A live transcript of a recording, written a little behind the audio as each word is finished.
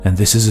And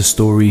this is a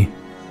story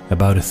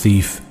about a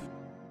thief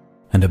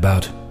and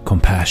about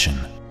compassion.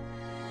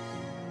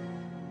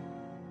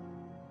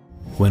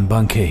 When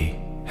Bankei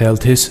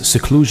held his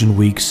seclusion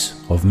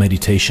weeks of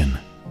meditation,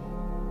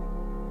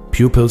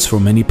 pupils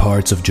from many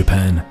parts of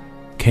Japan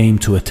came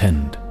to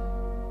attend.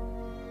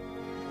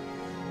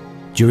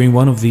 During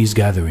one of these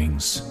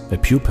gatherings, a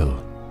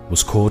pupil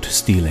was caught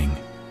stealing.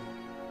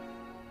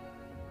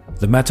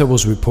 The matter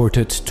was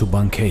reported to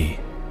Bankei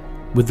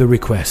with the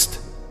request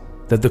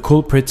that the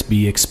culprit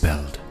be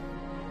expelled.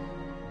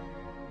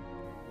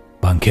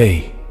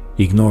 Bankei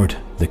ignored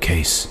the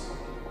case.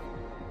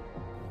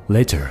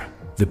 Later,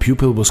 the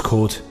pupil was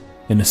caught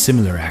in a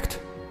similar act,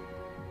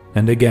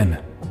 and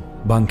again,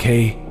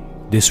 Bankei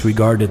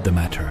disregarded the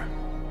matter.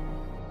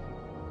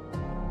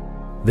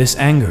 This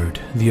angered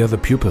the other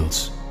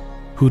pupils,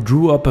 who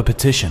drew up a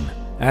petition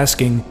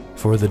asking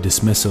for the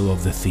dismissal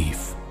of the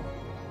thief,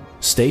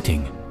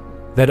 stating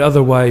that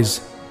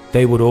otherwise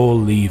they would all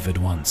leave at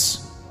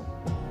once.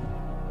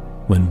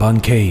 When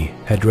Bankei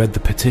had read the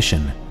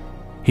petition,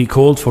 he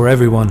called for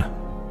everyone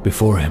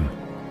before him.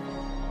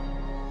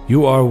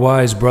 "You are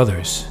wise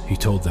brothers," he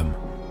told them.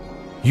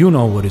 "You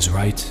know what is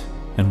right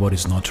and what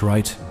is not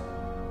right.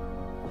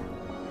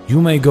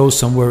 You may go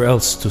somewhere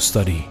else to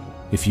study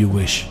if you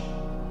wish,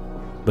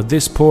 but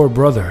this poor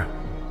brother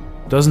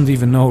doesn't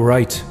even know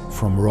right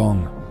from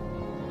wrong.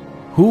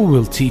 Who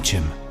will teach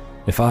him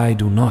if I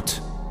do not?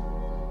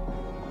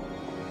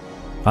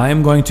 I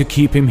am going to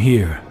keep him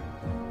here,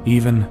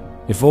 even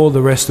if all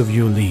the rest of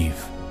you leave."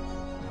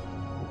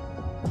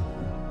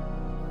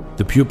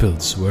 The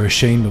pupils were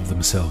ashamed of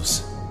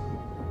themselves,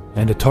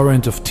 and a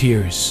torrent of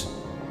tears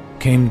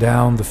came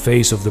down the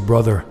face of the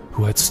brother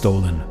who had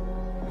stolen.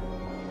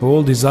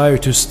 All desire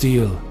to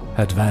steal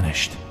had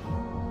vanished.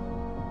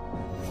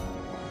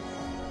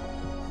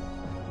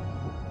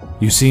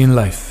 You see, in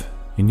life,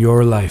 in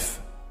your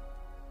life,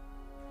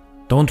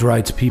 don't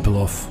write people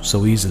off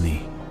so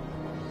easily.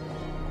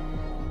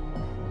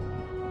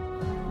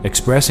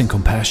 Expressing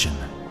compassion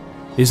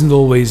isn't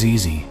always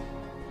easy,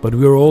 but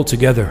we're all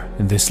together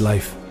in this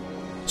life,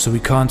 so we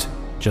can't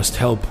just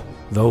help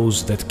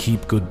those that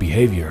keep good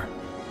behavior.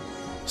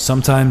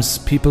 Sometimes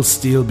people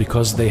steal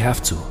because they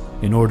have to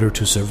in order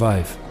to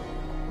survive.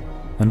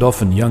 And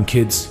often young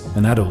kids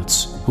and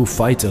adults who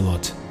fight a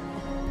lot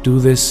do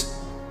this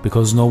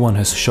because no one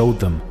has showed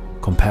them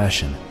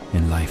compassion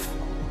in life.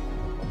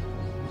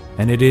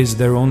 And it is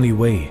their only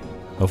way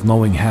of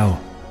knowing how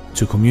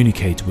to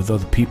communicate with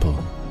other people.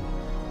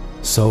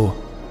 So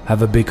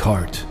have a big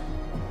heart,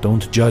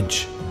 don't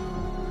judge,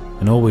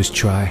 and always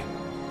try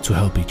to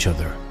help each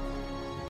other.